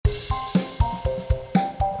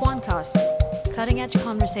Quantcast, cutting-edge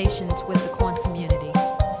conversations with the quant community.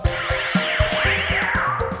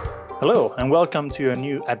 Hello, and welcome to a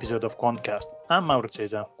new episode of Quantcast. I'm Mauro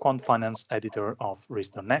Cesa, quant finance editor of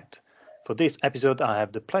Risk.net. For this episode, I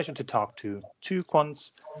have the pleasure to talk to two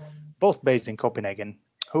quants, both based in Copenhagen,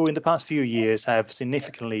 who in the past few years have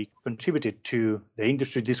significantly contributed to the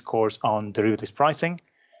industry discourse on derivatives pricing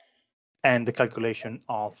and the calculation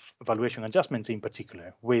of valuation adjustments in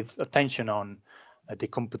particular, with attention on the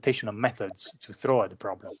computational methods to throw at the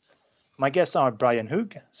problem. My guests are Brian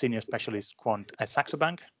Hoog, Senior Specialist Quant at Saxo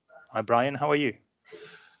Bank. Hi, Brian. How are you?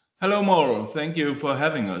 Hello, Mauro. Thank you for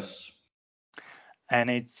having us. And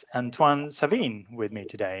it's Antoine Savine with me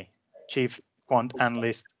today, Chief Quant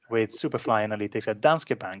Analyst with Superfly Analytics at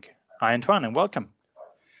Danske Bank. Hi, Antoine, and welcome.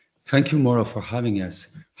 Thank you, Mauro, for having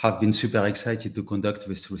us. Have been super excited to conduct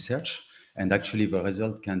this research. And actually, the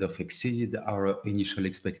result kind of exceeded our initial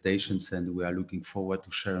expectations, and we are looking forward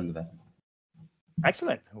to sharing them.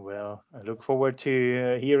 Excellent. Well, I look forward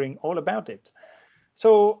to hearing all about it.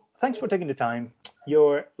 So thanks for taking the time.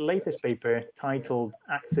 Your latest paper, titled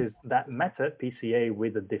Axes That Matter, PCA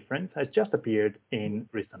with a Difference, has just appeared in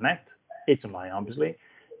Risk.net. It's online, obviously,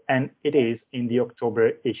 and it is in the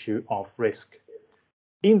October issue of Risk.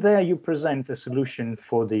 In there, you present a solution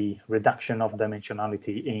for the reduction of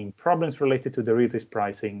dimensionality in problems related to derivatives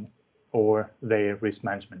pricing or their risk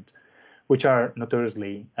management, which are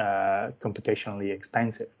notoriously computationally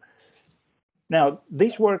expensive. Now,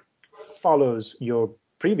 this work follows your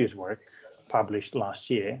previous work published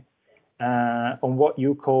last year on what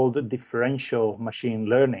you called differential machine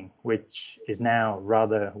learning, which is now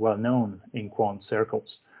rather well known in quant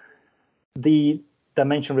circles. The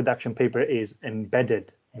dimension reduction paper is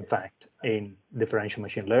embedded, in fact, in differential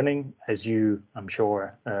machine learning, as you, I'm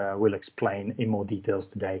sure, will explain in more details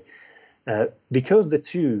today. Because the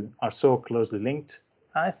two are so closely linked,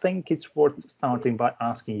 I think it's worth starting by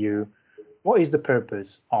asking you, what is the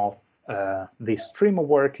purpose of this stream of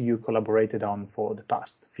work you collaborated on for the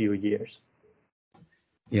past few years?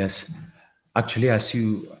 Yes, actually, as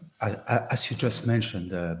you just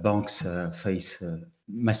mentioned, banks face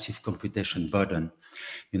massive computation burden.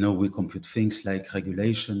 You know, we compute things like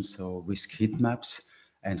regulations or risk heat maps,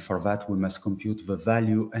 and for that we must compute the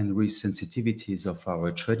value and risk sensitivities of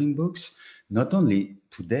our trading books, not only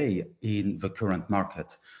today in the current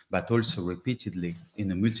market, but also repeatedly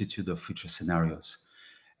in a multitude of future scenarios.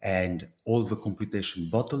 And all the computation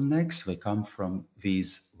bottlenecks, they come from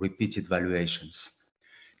these repeated valuations.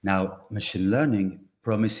 Now, machine learning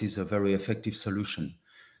promises a very effective solution.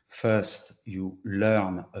 First, you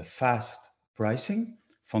learn a fast pricing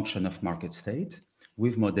function of market state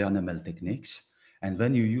with modern ML techniques, and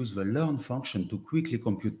then you use the learn function to quickly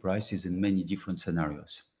compute prices in many different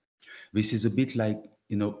scenarios. This is a bit like,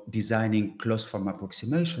 designing closed form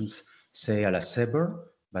approximations, say a la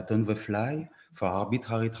Sabre, but on the fly for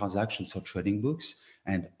arbitrary transactions or trading books,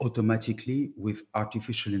 and automatically with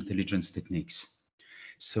artificial intelligence techniques.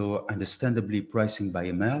 So understandably, pricing by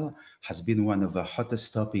ML has been one of the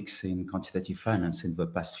hottest topics in quantitative finance in the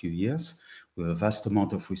past few years, with a vast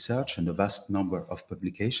amount of research and a vast number of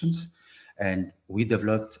publications. And we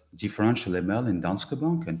developed differential ML in Danske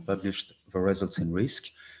Bank and published the results in Risk,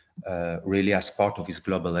 really as part of this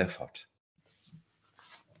global effort.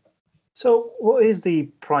 So what is the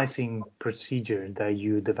pricing procedure that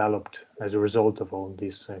you developed as a result of all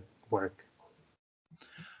this work?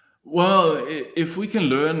 Well, if we can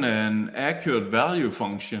learn an accurate value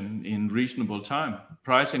function in reasonable time,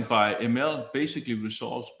 pricing by ML basically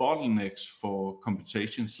resolves bottlenecks for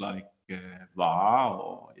computations like VAR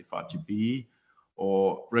or FRTB,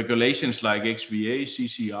 or regulations like XVA,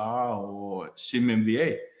 CCR, or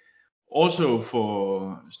SIM-MVA. Also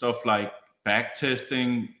for stuff like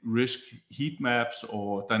backtesting, risk heat maps,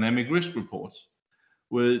 or dynamic risk reports.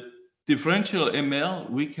 With differential ML,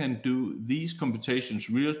 we can do these computations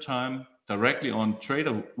real-time directly on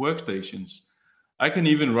trader workstations. I can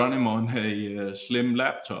even run them on a slim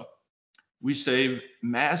laptop. We save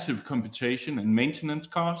massive computation and maintenance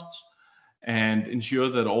costs and ensure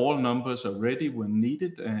that all numbers are ready when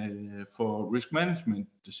needed for risk management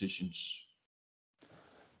decisions.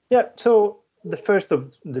 Yeah, so the first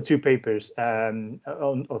of the two papers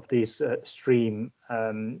of this stream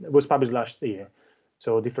was published last year.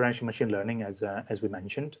 So differential machine learning, as we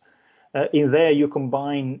mentioned. In there, you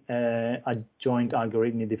combine adjoint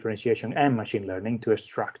algorithmic differentiation and machine learning to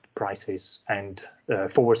extract prices and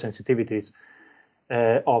forward sensitivities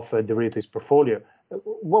of a derivatives portfolio.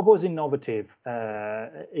 What was innovative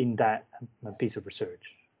in that piece of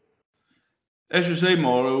research? As you say,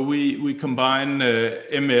 Mauro, we combine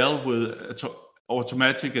ML with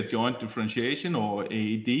automatic adjoint differentiation, or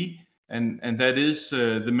AAD, and that is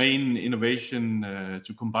the main innovation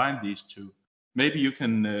to combine these two. Maybe you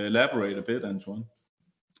can elaborate a bit, Antoine.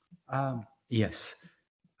 Yes,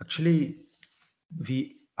 actually,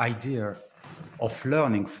 the idea of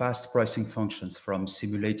learning fast pricing functions from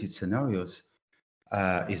simulated scenarios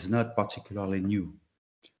is not particularly new.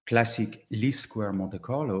 Classic least square Monte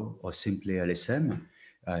Carlo, or simply LSM,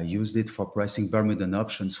 used it for pricing Bermudian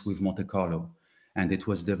options with Monte Carlo. And it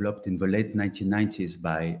was developed in the late 1990s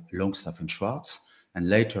by Longstaff and Schwartz, and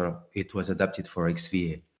later it was adapted for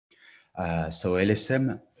XVA. So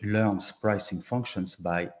LSM learns pricing functions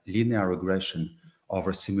by linear regression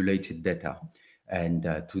over simulated data. And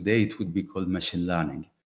today it would be called machine learning.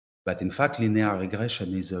 But in fact, linear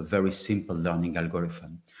regression is a very simple learning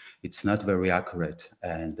algorithm. It's not very accurate,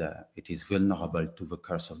 and it is vulnerable to the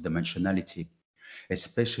curse of dimensionality,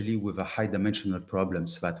 especially with the high dimensional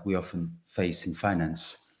problems that we often face in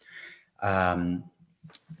finance.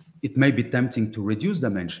 It may be tempting to reduce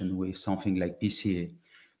dimension with something like PCA,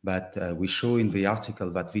 but we show in the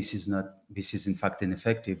article that this is in fact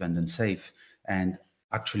ineffective and unsafe, and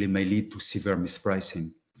actually may lead to severe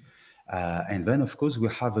mispricing. And then, of course, we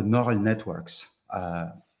have neural networks.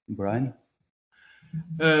 Brian?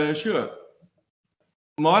 Sure.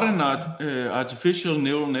 Modern artificial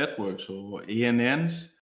neural networks, or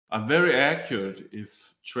ANNs, are very accurate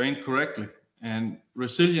if trained correctly and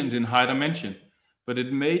resilient in high dimension, but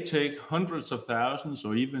it may take hundreds of thousands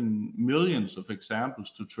or even millions of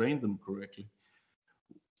examples to train them correctly,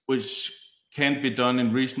 which can't be done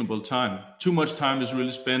in reasonable time. Too much time is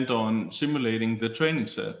really spent on simulating the training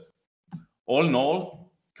set. All in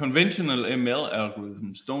all, conventional ML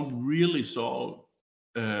algorithms don't really solve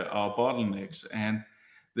our bottlenecks, and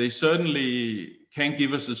they certainly can't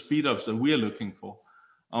give us the speed-ups that we are looking for.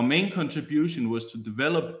 Our main contribution was to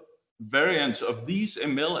develop variants of these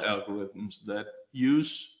ML algorithms that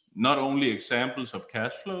use not only examples of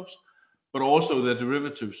cash flows, but also the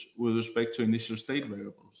derivatives with respect to initial state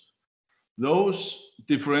variables. Those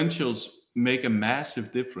differentials make a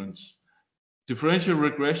massive difference. Differential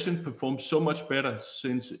regression performs so much better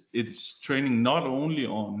since it's training not only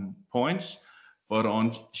on points, but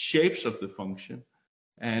on shapes of the function.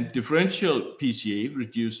 And differential PCA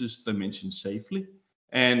reduces dimension safely,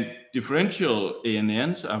 and differential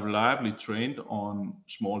ANNs are reliably trained on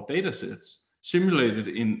small data sets, simulated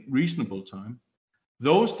in reasonable time.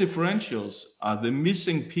 Those differentials are the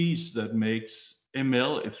missing piece that makes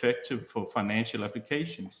ML effective for financial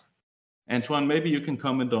applications. Antoine, maybe you can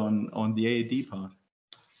comment on the AAD part.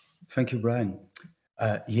 Thank you, Brian.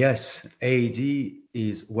 Yes, AAD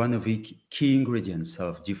is one of the key ingredients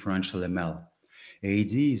of differential ML.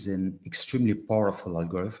 AAD is an extremely powerful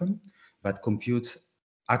algorithm that computes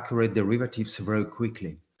accurate derivatives very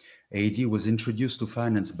quickly. AAD was introduced to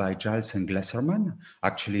finance by Giles and Glasserman,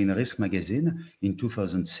 actually in Risk Magazine in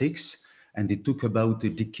 2006, and it took about a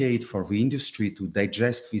decade for the industry to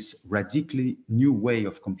digest this radically new way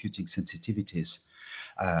of computing sensitivities.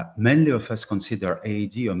 Many of us consider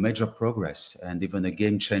AAD a major progress and even a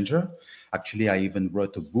game changer. Actually, I even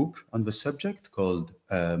wrote a book on the subject called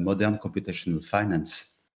Modern Computational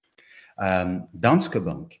Finance. Danske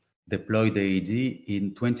Bank deployed AAD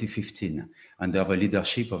in 2015 under the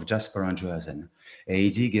leadership of Jasper Andreasen.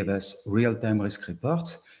 AAD gave us real-time risk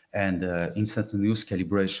reports and instantaneous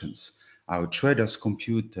calibrations. Our traders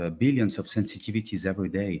compute billions of sensitivities every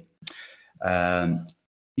day.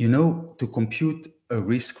 To compute a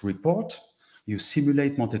risk report, you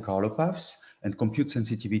simulate Monte Carlo paths and compute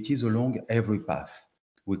sensitivities along every path.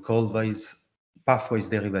 We call these pathways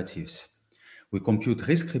derivatives. We compute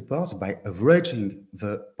risk reports by averaging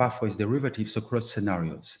the pathways derivatives across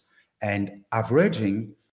scenarios. And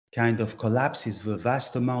averaging kind of collapses the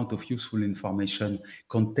vast amount of useful information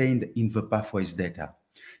contained in the pathways data.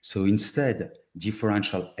 So instead,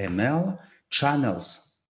 differential ML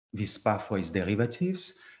channels these pathways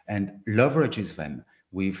derivatives and leverages them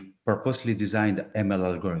with purposely designed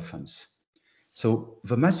ML algorithms. So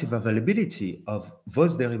the massive availability of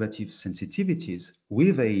those derivative sensitivities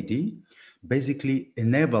with AAD basically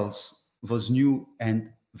enables those new and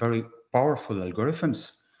very powerful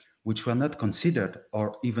algorithms, which were not considered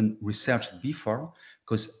or even researched before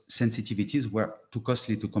because sensitivities were too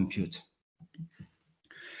costly to compute.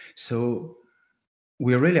 So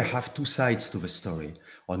we really have two sides to the story.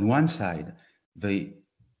 On one side, the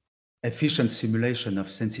efficient simulation of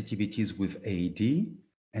sensitivities with AAD,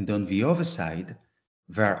 and on the other side,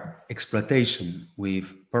 their exploitation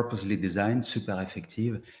with purposely designed super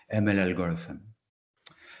effective ML algorithm.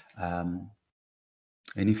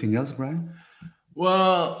 Anything else, Brian?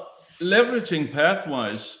 Well, leveraging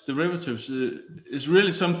pathwise derivatives is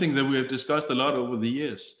really something that we have discussed a lot over the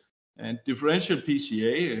years. And differential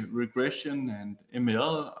PCA, regression, and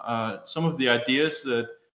ML are some of the ideas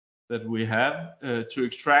that we have to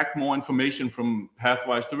extract more information from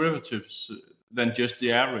pathwise derivatives than just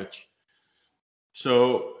the average.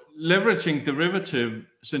 So leveraging derivative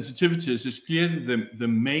sensitivities is clearly the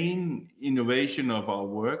main innovation of our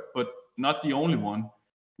work, but not the only one.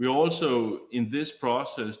 We also, in this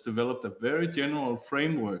process, developed a very general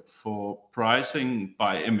framework for pricing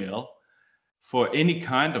by ML for any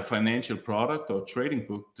kind of financial product or trading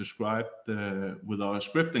book described with our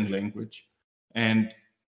scripting language and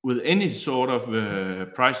with any sort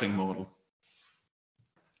of pricing model.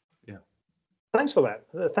 Yeah. Thanks for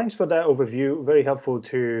that. Thanks for that overview. Very helpful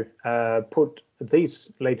to put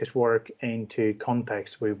this latest work into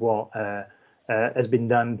context with what has been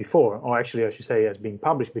done before, or actually I should say has been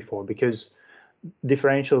published before, because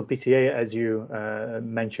differential PCA, as you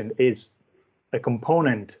mentioned, is a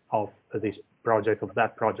component of this project, of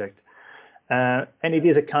that project. And it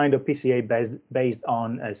is a kind of PCA based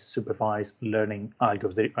on a supervised learning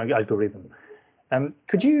algorithm.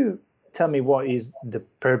 Could you tell me what is the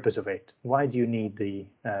purpose of it? Why do you need the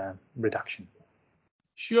reduction?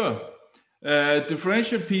 Sure.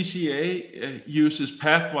 Differential PCA uses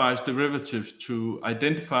pathwise derivatives to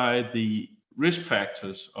identify the risk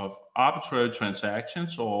factors of arbitrary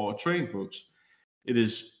transactions or trading books. It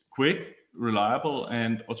is quick, reliable,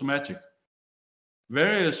 and automatic.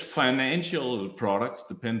 Various financial products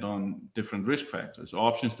depend on different risk factors.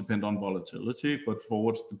 Options depend on volatility, but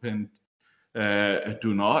forwards do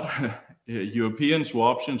not. European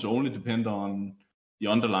swaptions only depend on the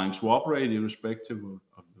underlying swap rate, irrespective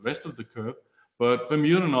of the rest of the curve. But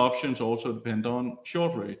Bermudan options also depend on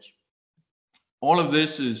short rates. All of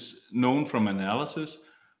this is known from analysis,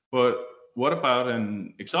 but what about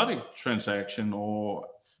an exotic transaction or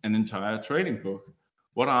an entire trading book?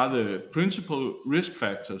 What are the principal risk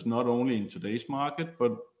factors, not only in today's market,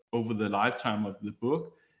 but over the lifetime of the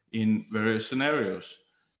book in various scenarios?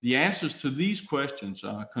 The answers to these questions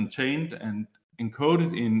are contained and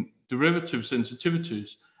encoded in derivative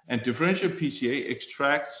sensitivities, and differential PCA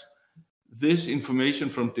extracts this information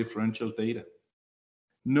from differential data.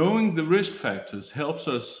 Knowing the risk factors helps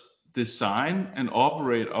us design and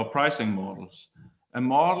operate our pricing models. A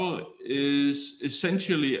model is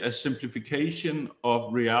essentially a simplification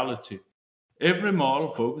of reality. Every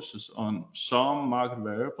model focuses on some market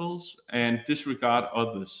variables and disregards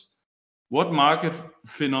others. What market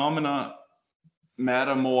phenomena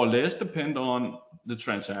matter more or less depend on the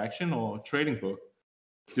transaction or trading book.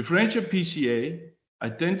 Differential PCA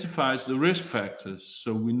identifies the risk factors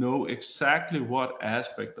so we know exactly what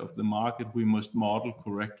aspect of the market we must model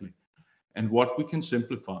correctly and what we can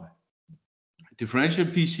simplify. Differential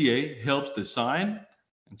PCA helps design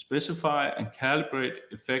and specify and calibrate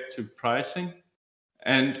effective pricing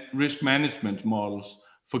and risk management models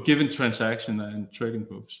for given transaction and trading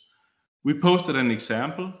books. We posted an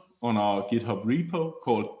example on our GitHub repo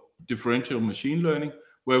called Differential Machine Learning,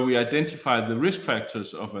 where we identified the risk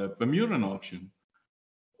factors of a Bermudan option.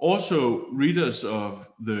 Also, readers of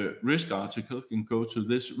the risk article can go to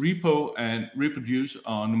this repo and reproduce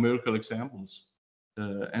our numerical examples.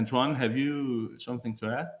 Antoine, have you something to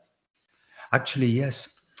add? Actually,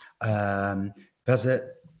 yes.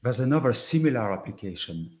 There's another similar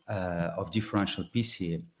application of differential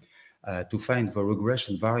PCA to find the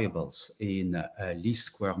regression variables in least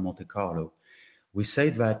square Monte Carlo. We say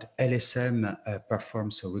that LSM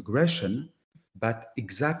performs a regression, but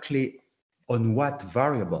exactly on what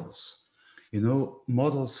variables? You know,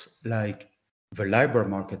 models like the LIBOR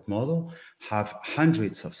market model have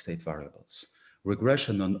hundreds of state variables.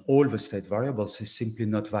 Regression on all the state variables is simply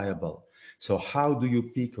not viable. So how do you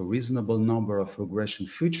pick a reasonable number of regression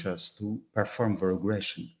features to perform the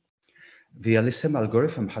regression? The LSM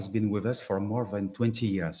algorithm has been with us for more than 20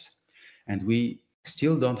 years, and we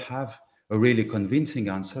still don't have a really convincing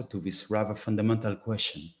answer to this rather fundamental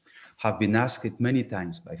question. Have been asked it many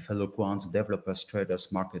times by fellow quants, developers,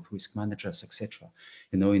 traders, market risk managers, etc.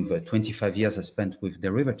 You know, in the 25 years I spent with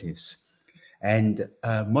derivatives. And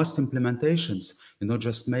most implementations, you know,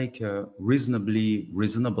 just make a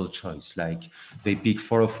reasonable choice, like they pick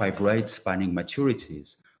 4 or 5 rates spanning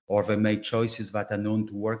maturities, or they make choices that are known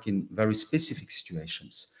to work in very specific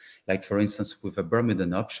situations. Like, for instance, with a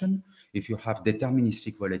Bermudan option, if you have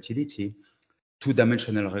deterministic volatility,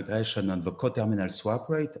 two-dimensional regression on the coterminal swap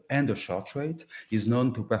rate and the short rate is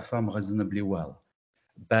known to perform reasonably well.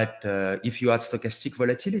 But if you add stochastic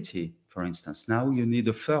volatility, for instance, now you need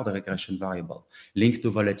a third regression variable linked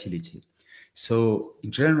to volatility. So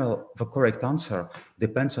in general, the correct answer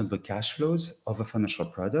depends on the cash flows of the financial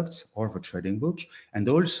products or the trading book, and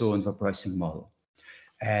also on the pricing model.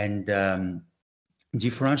 And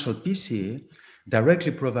differential PCA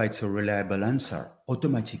directly provides a reliable answer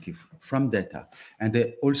automatically from data,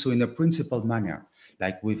 and also in a principled manner,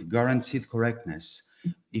 like with guaranteed correctness.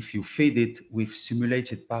 If you feed it with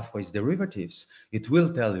simulated pathways derivatives, it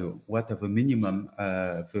will tell you what are the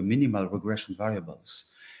minimal regression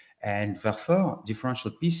variables. And therefore,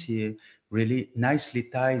 differential PCA really nicely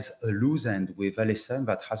ties a loose end with LSM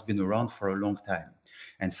that has been around for a long time,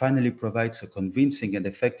 and finally provides a convincing and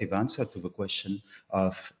effective answer to the question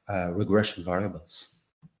of regression variables.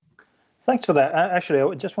 Thanks for that. Actually,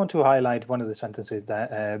 I just want to highlight one of the sentences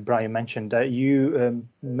that Brian mentioned, that you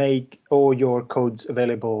make all your codes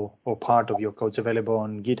available, or part of your codes available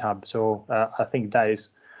on GitHub. So I think that is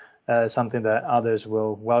something that others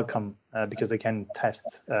will welcome because they can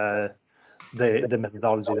test the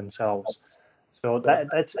methodology themselves. So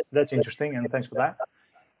that's interesting, and thanks for that.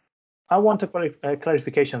 I want a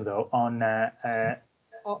clarification though on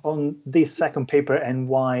this second paper and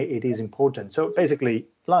why it is important. So basically,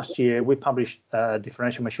 last year we published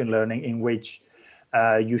differential machine learning, in which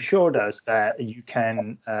you showed us that you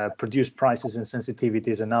can produce prices and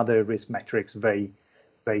sensitivities and other risk metrics very,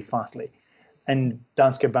 very fastly. And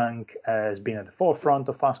Danske Bank has been at the forefront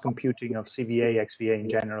of fast computing, of CVA, XVA in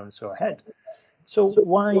general, and so ahead. So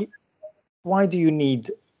why do you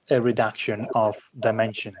need a reduction of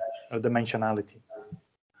dimensionality?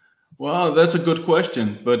 Well, that's a good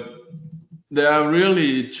question, but there are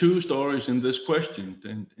really two stories in this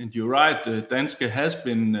question. And you're right, Danske has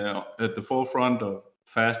been at the forefront of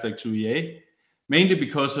fast XVA, mainly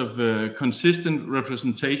because of consistent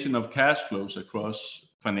representation of cash flows across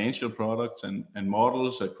financial products and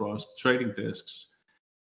models across trading desks.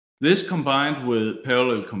 This combined with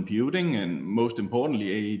parallel computing and, most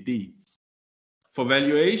importantly, AED. For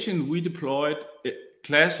valuation, we deployed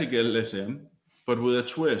classic LSM, but with a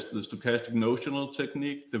twist, the stochastic notional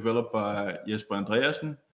technique developed by Jesper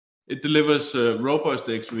Andreasen. It delivers robust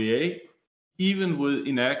XVA, even with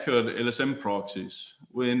inaccurate LSM proxies,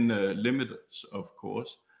 within limits, of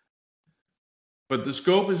course. But the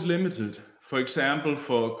scope is limited. For example,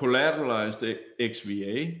 for collateralized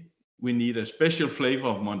XVA, we need a special flavor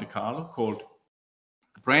of Monte Carlo called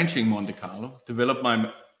branching Monte Carlo, developed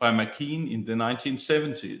by McKean in the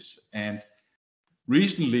 1970s and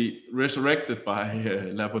recently resurrected by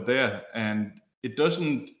Labodaire. And it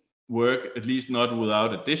doesn't work, at least not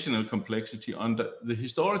without additional complexity, under the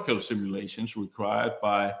historical simulations required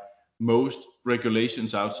by most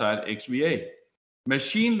regulations outside XVA.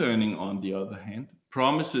 Machine learning, on the other hand,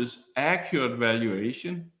 promises accurate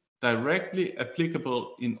valuation, directly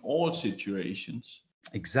applicable in all situations.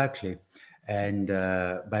 Exactly. And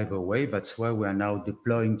by the way, that's why we are now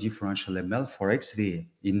deploying differential ML for XVA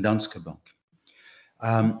in Danske Bank.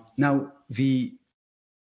 Now, the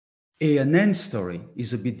ANN story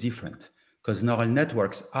is a bit different, because neural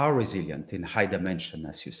networks are resilient in high dimension,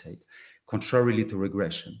 as you said, contrarily to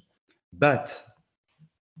regression. But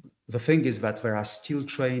the thing is that they are still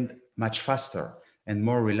trained much faster and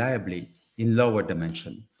more reliably in lower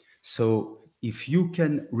dimension. So if you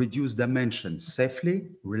can reduce dimensions safely,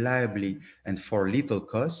 reliably, and for little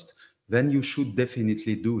cost, then you should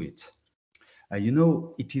definitely do it.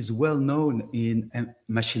 It is well known in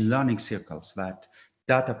machine learning circles that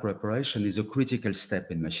data preparation is a critical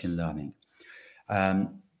step in machine learning.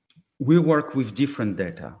 We work with different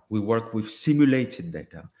data. We work with simulated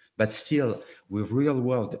data, but still with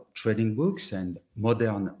real-world trading books and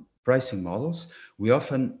modern pricing models, we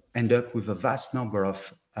often end up with a vast number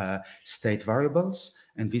of state variables,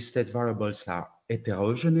 and these state variables are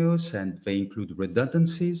heterogeneous and they include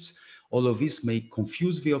redundancies. All of this may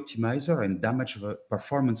confuse the optimizer and damage the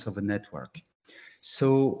performance of a network.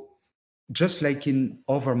 So just like in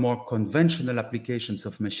other more conventional applications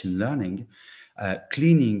of machine learning,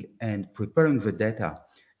 cleaning and preparing the data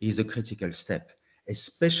is a critical step,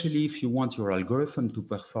 especially if you want your algorithm to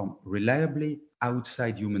perform reliably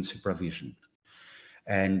outside human supervision.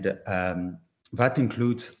 And that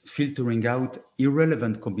includes filtering out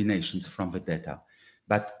irrelevant combinations from the data.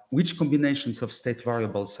 But which combinations of state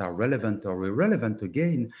variables are relevant or irrelevant,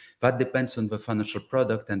 again, that depends on the financial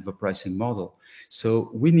product and the pricing model.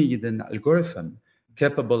 So we need an algorithm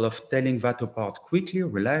capable of telling that apart quickly,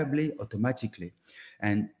 reliably, automatically.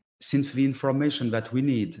 And since the information that we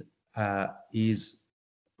need is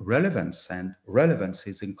relevance, and relevance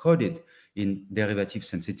is encoded in derivative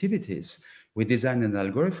sensitivities, we design an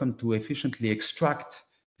algorithm to efficiently extract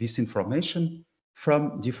this information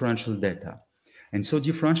from differential data. And so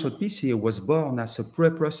differential PCA was born as a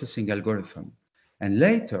pre-processing algorithm. And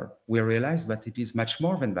later, we realized that it is much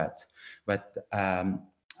more than that, but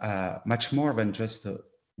much more than just a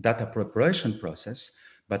data preparation process,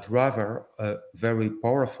 but rather a very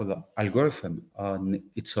powerful algorithm on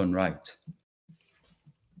its own right.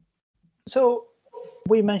 So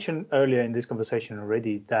we mentioned earlier in this conversation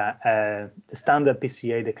already that the standard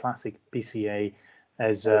PCA, the classic PCA,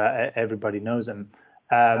 as everybody knows them,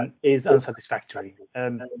 is unsatisfactory.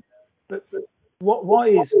 But why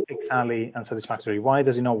is exactly unsatisfactory? Why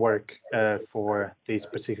does it not work for this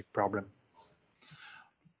specific problem?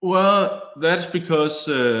 Well, that's because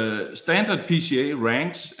standard PCA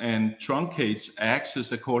ranks and truncates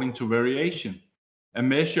access according to variation, a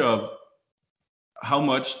measure of how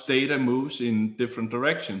much data moves in different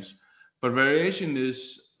directions. But variation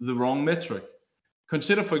is the wrong metric.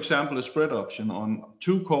 Consider, for example, a spread option on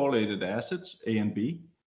two correlated assets, A and B.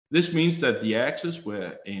 This means that the axis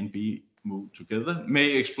where A and B move together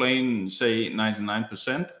may explain, say,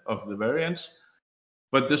 99% of the variance,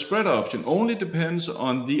 but the spread option only depends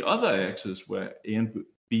on the other axis where A and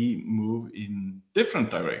B move in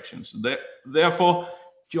different directions. Therefore,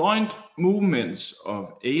 joint movements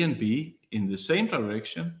of A and B in the same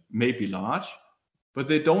direction may be large, but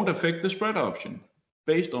they don't affect the spread option.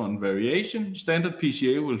 Based on variation, standard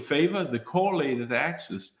PCA will favor the correlated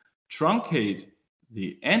axis, truncate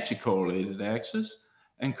the anti-correlated axis,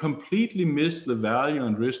 and completely miss the value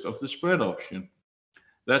and risk of the spread option.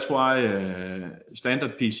 That's why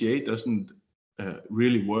standard PCA doesn't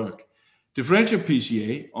really work. Differential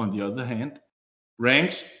PCA, on the other hand,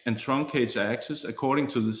 ranks and truncates axes according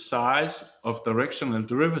to the size of directional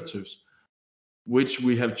derivatives, which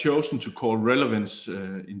we have chosen to call relevance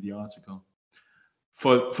in the article.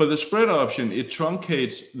 For the spread option, it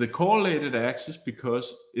truncates the correlated axis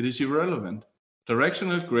because it is irrelevant.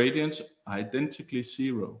 Directional gradients are identically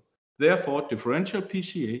zero. Therefore, differential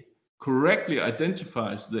PCA correctly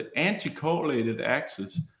identifies the anti-correlated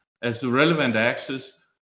axis as the relevant axis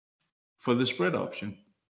for the spread option,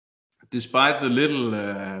 despite the little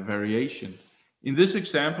variation. In this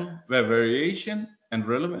example, where variation and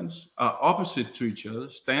relevance are opposite to each other,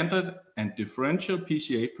 standard and differential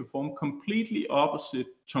PCA perform completely opposite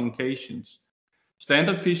truncations.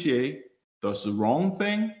 Standard PCA does the wrong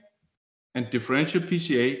thing, and differential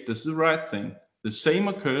PCA does the right thing. The same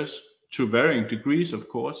occurs to varying degrees, of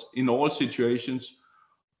course, in all situations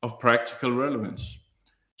of practical relevance.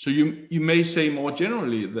 So you may say more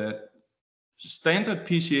generally that standard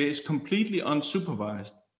PCA is completely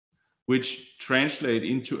unsupervised, which translates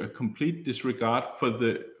into a complete disregard for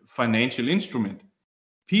the financial instrument.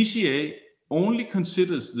 PCA only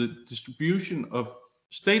considers the distribution of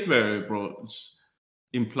state variables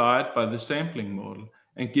implied by the sampling model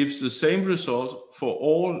and gives the same result for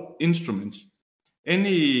all instruments.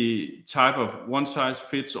 Any type of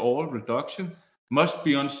one-size-fits-all reduction must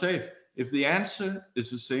be unsafe. If the answer is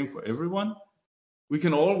the same for everyone, we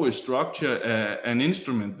can always structure an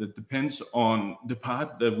instrument that depends on the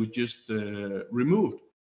part that we just removed.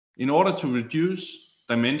 In order to reduce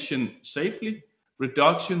dimension safely,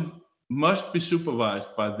 reduction must be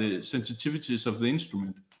supervised by the sensitivities of the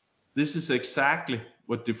instrument. This is exactly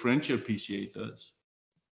what differential PCA does.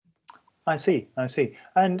 I see.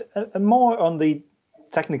 And more on the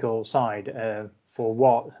technical side, for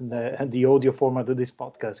what the audio format of this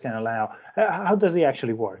podcast can allow. How does it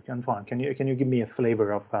actually work? Antoine, can you give me a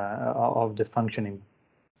flavor of the functioning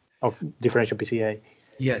of differential PCA?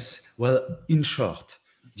 Yes. Well, in short,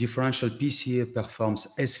 differential PCA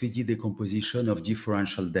performs SVD decomposition of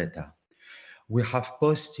differential data. We have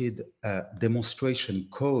posted a demonstration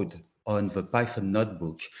code on the Python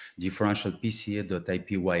notebook,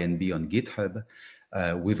 differentialpca.ipynb on GitHub,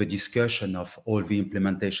 with a discussion of all the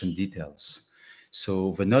implementation details.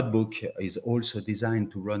 So the notebook is also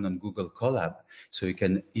designed to run on Google Colab, so you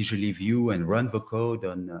can easily view and run the code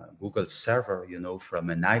on Google server, from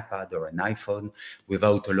an iPad or an iPhone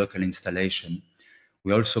without a local installation.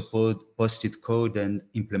 We also posted code and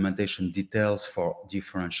implementation details for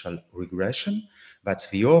differential regression. That's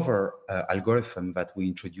the other algorithm that we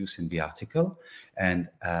introduce in the article. And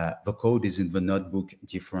the code is in the notebook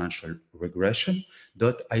differential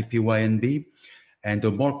regression.ipynb. And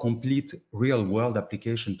a more complete real-world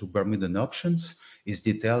application to Bermudan options is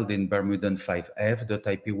detailed in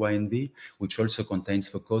bermudan5f.ipynb, which also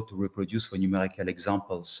contains the code to reproduce the numerical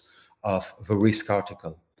examples of the risk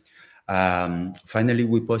article. Finally,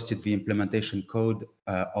 we posted the implementation code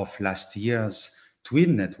of last year's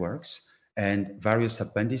twin networks and various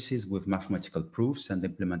appendices with mathematical proofs and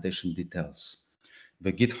implementation details.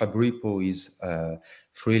 The GitHub repo is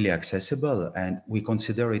freely accessible, and we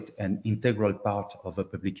consider it an integral part of the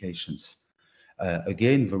publications.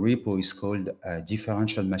 Again, the repo is called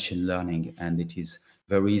Differential Machine Learning, and it is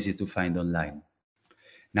very easy to find online.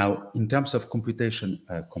 Now, in terms of computation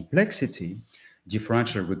complexity,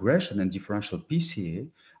 differential regression and differential PCA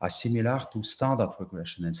are similar to standard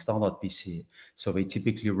regression and standard PCA. So they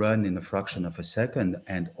typically run in a fraction of a second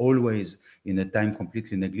and always in a time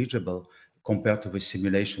completely negligible compared to the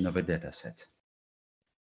simulation of a data set.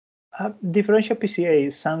 Differential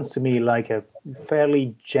PCA sounds to me like a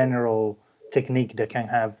fairly general technique that can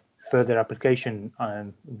have further application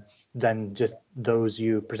than just those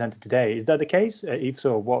you presented today. Is that the case? If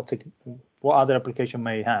so, what other application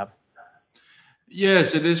may it have?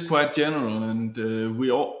 Yes, it is quite general, and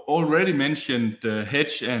we already mentioned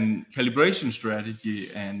hedge and calibration strategy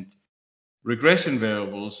and regression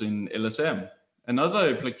variables in LSM. Another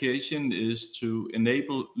application is to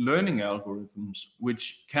enable learning algorithms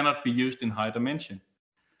which cannot be used in high dimension.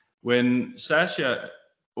 When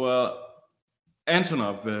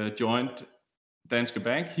Antonov joined Danske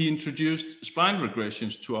Bank, he introduced spline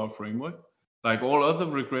regressions to our framework. Like all other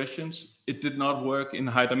regressions, it did not work in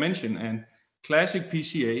high dimension, and classic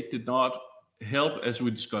PCA did not help, as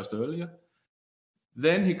we discussed earlier.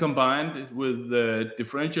 Then he combined it with the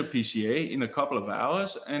differential PCA in a couple of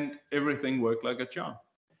hours, and everything worked like a charm.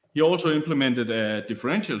 He also implemented a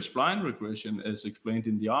differential spline regression, as explained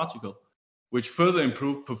in the article, which further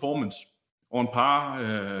improved performance on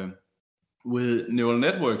par with neural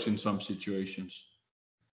networks in some situations.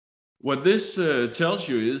 What this tells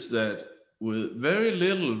you is that with very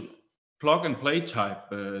little plug-and-play type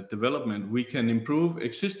development, we can improve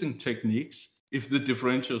existing techniques if the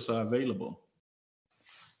differentials are available.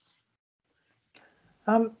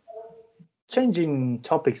 Changing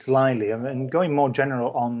topics slightly and going more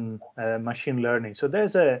general on machine learning. So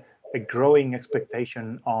there's a growing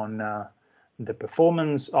expectation on the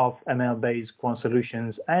performance of ML-based quant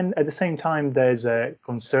solutions, and at the same time, there's a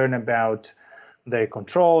concern about their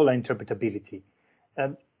control and interpretability.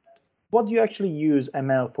 What do you actually use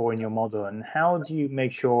ML for in your model, and how do you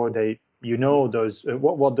make sure that you know those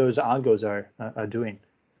what those algos are doing?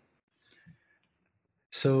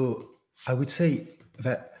 So I would say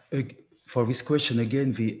that for this question,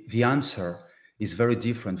 again, the answer is very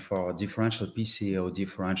different for differential PCA or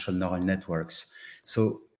differential neural networks.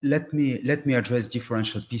 So let me address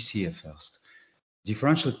differential PCA first.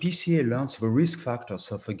 Differential PCA learns the risk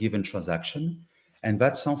factors of a given transaction, and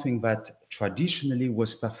that's something that traditionally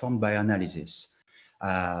was performed by analysis.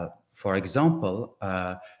 For example,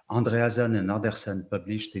 Andreasen and Andersen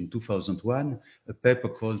published in 2001 a paper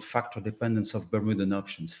called Factor Dependence of Bermudian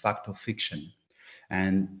Options, Factor Fiction.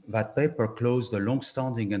 And that paper closed a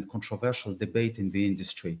long-standing and controversial debate in the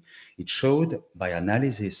industry. It showed by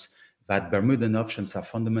analysis that Bermudian options are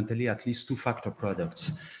fundamentally at least two-factor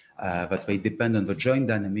products, that they depend on the joint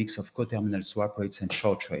dynamics of coterminal swap rates and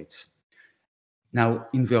short rates. Now,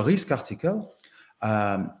 in the risk article,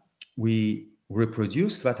 we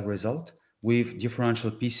reproduced that result with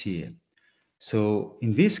differential PCA. So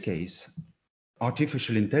in this case,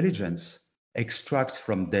 artificial intelligence extracts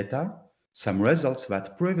from data some results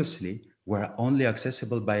that previously were only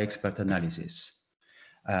accessible by expert analysis.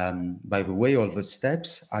 By the way, all the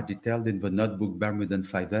steps are detailed in the notebook Bermudian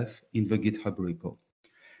 5F in the GitHub repo.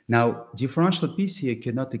 Now, differential PCA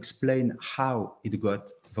cannot explain how it got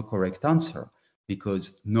the correct answer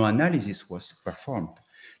because no analysis was performed.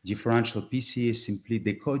 Differential PCA simply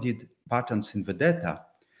decoded patterns in the data,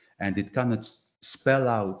 and it cannot spell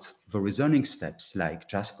out the reasoning steps like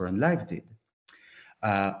Jasper and Live did.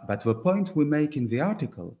 But the point we make in the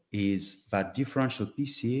article is that differential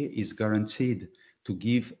PCA is guaranteed to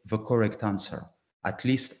give the correct answer, at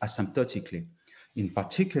least asymptotically. In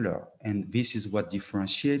particular, and this is what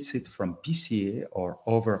differentiates it from PCA or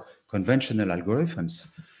other conventional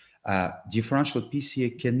algorithms, differential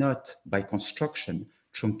PCA cannot, by construction,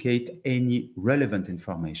 truncate any relevant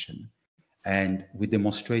information. And we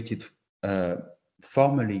demonstrated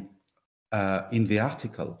formally in the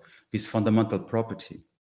article this fundamental property.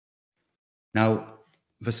 Now,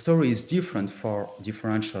 the story is different for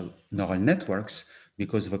differential neural networks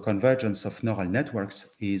because the convergence of neural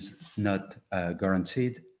networks is not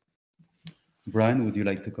guaranteed. Brian, would you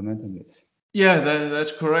like to comment on this? Yeah,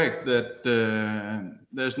 that's correct. That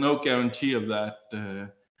there's no guarantee of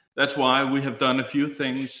that. That's why we have done a few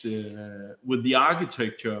things with the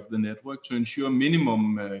architecture of the network to ensure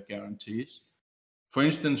minimum guarantees. For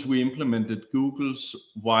instance, we implemented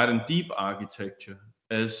Google's wide and deep architecture,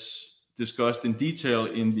 as discussed in detail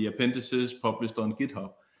in the appendices published on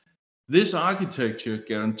GitHub. This architecture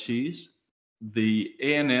guarantees the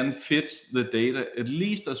ANN fits the data at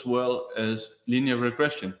least as well as linear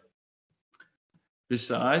regression.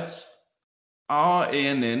 Besides, our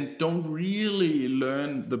ANN don't really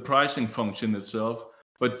learn the pricing function itself,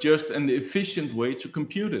 but just an efficient way to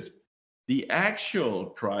compute it. The actual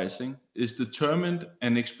pricing is determined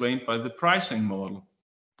and explained by the pricing model.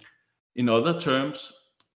 In other terms,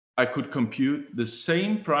 I could compute the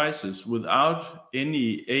same prices without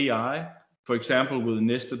any AI, for example, with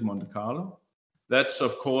nested Monte Carlo. That's,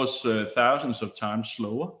 of course, thousands of times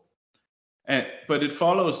slower. But it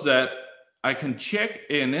follows that I can check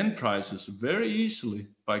ANN prices very easily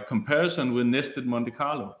by comparison with nested Monte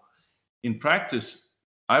Carlo. In practice,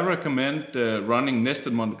 I recommend running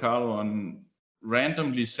nested Monte Carlo on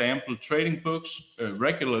randomly sampled trading books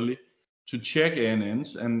regularly to check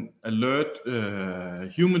ANNs and alert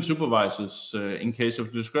human supervisors in case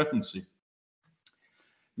of discrepancy.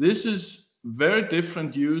 This is very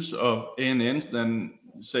different use of ANNs than,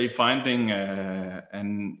 say, finding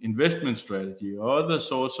an investment strategy or other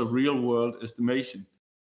sorts of real-world estimation.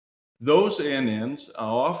 Those ANNs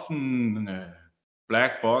are often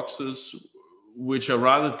black boxes, which are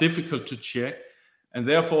rather difficult to check, and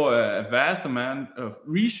therefore a vast amount of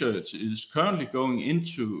research is currently going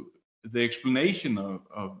into the explanation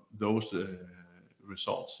of those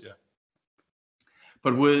results. Yeah.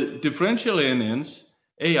 But with differential ANNs,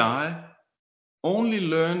 AI only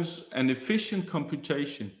learns an efficient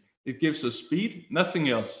computation. It gives us speed, nothing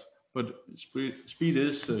else, but speed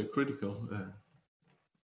is critical.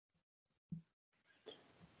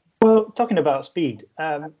 Well, talking about speed,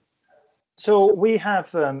 so we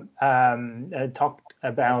have talked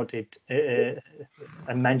about it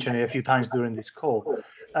and mentioned it a few times during this call.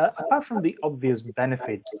 Apart from the obvious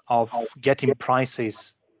benefit of getting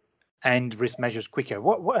prices and risk measures quicker,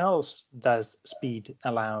 what else does speed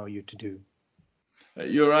allow you to do?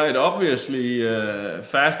 You're right. Obviously,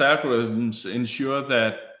 fast algorithms ensure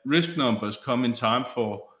that risk numbers come in time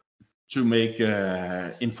to make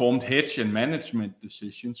informed hedge and management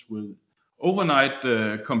decisions. With overnight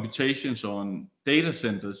computations on data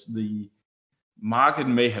centers, the market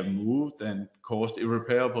may have moved and caused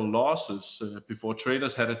irreparable losses before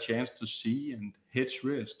traders had a chance to see and hedge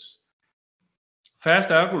risks. Fast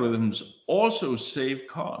algorithms also save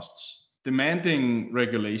costs. Demanding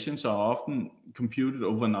regulations are often computed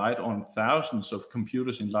overnight on thousands of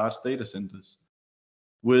computers in large data centers.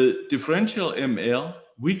 With differential ML,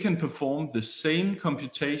 we can perform the same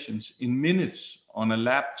computations in minutes on a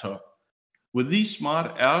laptop. With these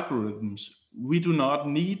smart algorithms, we do not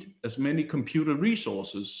need as many computer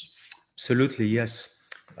resources. Absolutely, yes.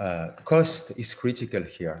 Cost is critical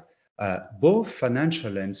here, both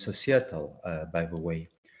financial and societal, by the way.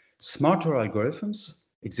 Smarter algorithms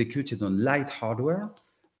executed on light hardware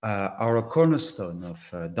are a cornerstone of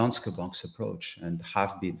Danske Bank's approach and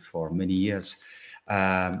have been for many years.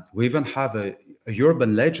 We even have a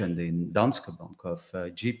urban legend in Danske Bank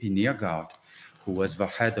of J.P. Neergaard, who was the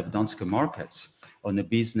head of Danske Markets on a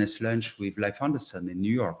business lunch with Leif Andersen in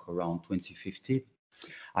New York around 2015.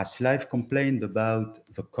 As Leif complained about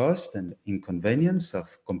the cost and inconvenience of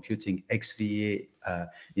computing XVA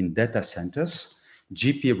in data centers,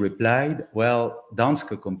 GP replied, well,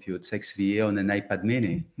 Danske computes XVA on an iPad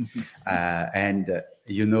mini. And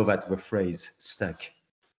you know that the phrase stuck.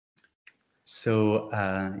 So,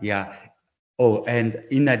 yeah. Oh, and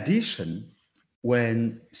in addition,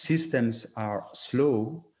 when systems are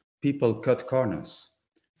slow, people cut corners.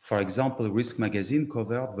 For example, Risk Magazine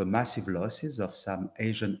covered the massive losses of some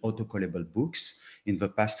Asian autocallable books in the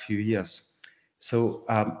past few years. So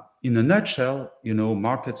in a nutshell,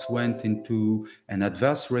 markets went into an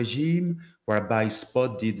adverse regime whereby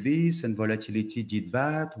spot did this and volatility did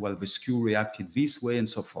that, while the skew reacted this way and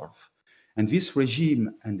so forth. And this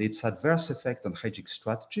regime and its adverse effect on hedging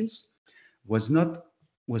strategies was not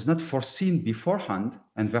foreseen beforehand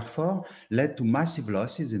and therefore led to massive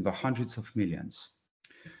losses in the hundreds of millions.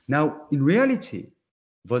 Now, in reality,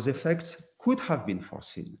 those effects could have been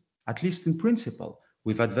foreseen, at least in principle,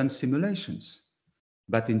 with advanced simulations.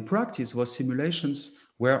 But in practice, those simulations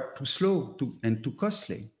were too slow and too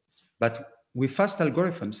costly. But with fast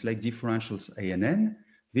algorithms like differentials ANN,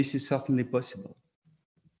 this is certainly possible.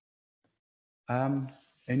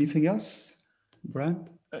 Anything else, Brian?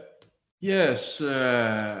 Yes.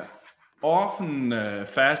 Often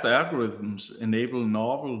fast algorithms enable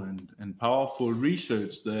novel and powerful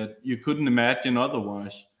research that you couldn't imagine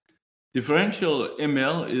otherwise. Differential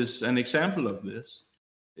ML is an example of this.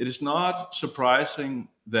 It is not surprising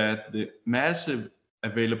that the massive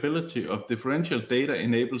availability of differential data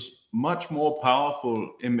enables much more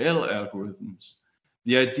powerful ML algorithms.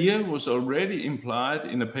 The idea was already implied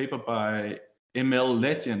in a paper by ML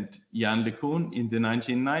legend Jan LeCun in the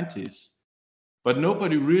 1990s. But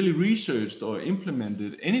nobody really researched or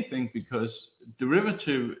implemented anything because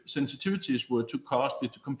derivative sensitivities were too costly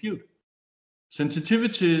to compute.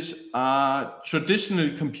 Sensitivities are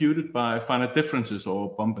traditionally computed by finite differences,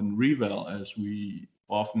 or bump and reval, as we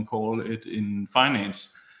often call it in finance.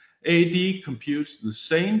 AAD computes the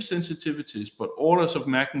same sensitivities, but orders of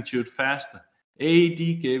magnitude faster.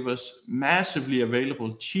 AAD gave us massively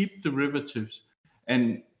available cheap derivatives,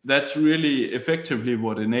 and that's really effectively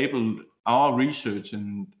what enabled our research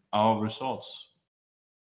and our results.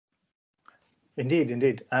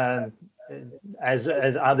 Indeed. As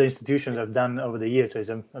other institutions have done over the years, so it's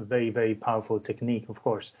a very, very powerful technique, of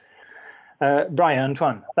course. Brian,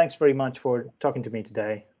 Antoine, thanks very much for talking to me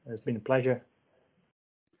today. It's been a pleasure.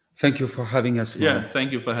 Thank you for having us. Yeah,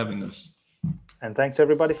 thank you for having us. And thanks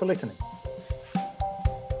everybody for listening.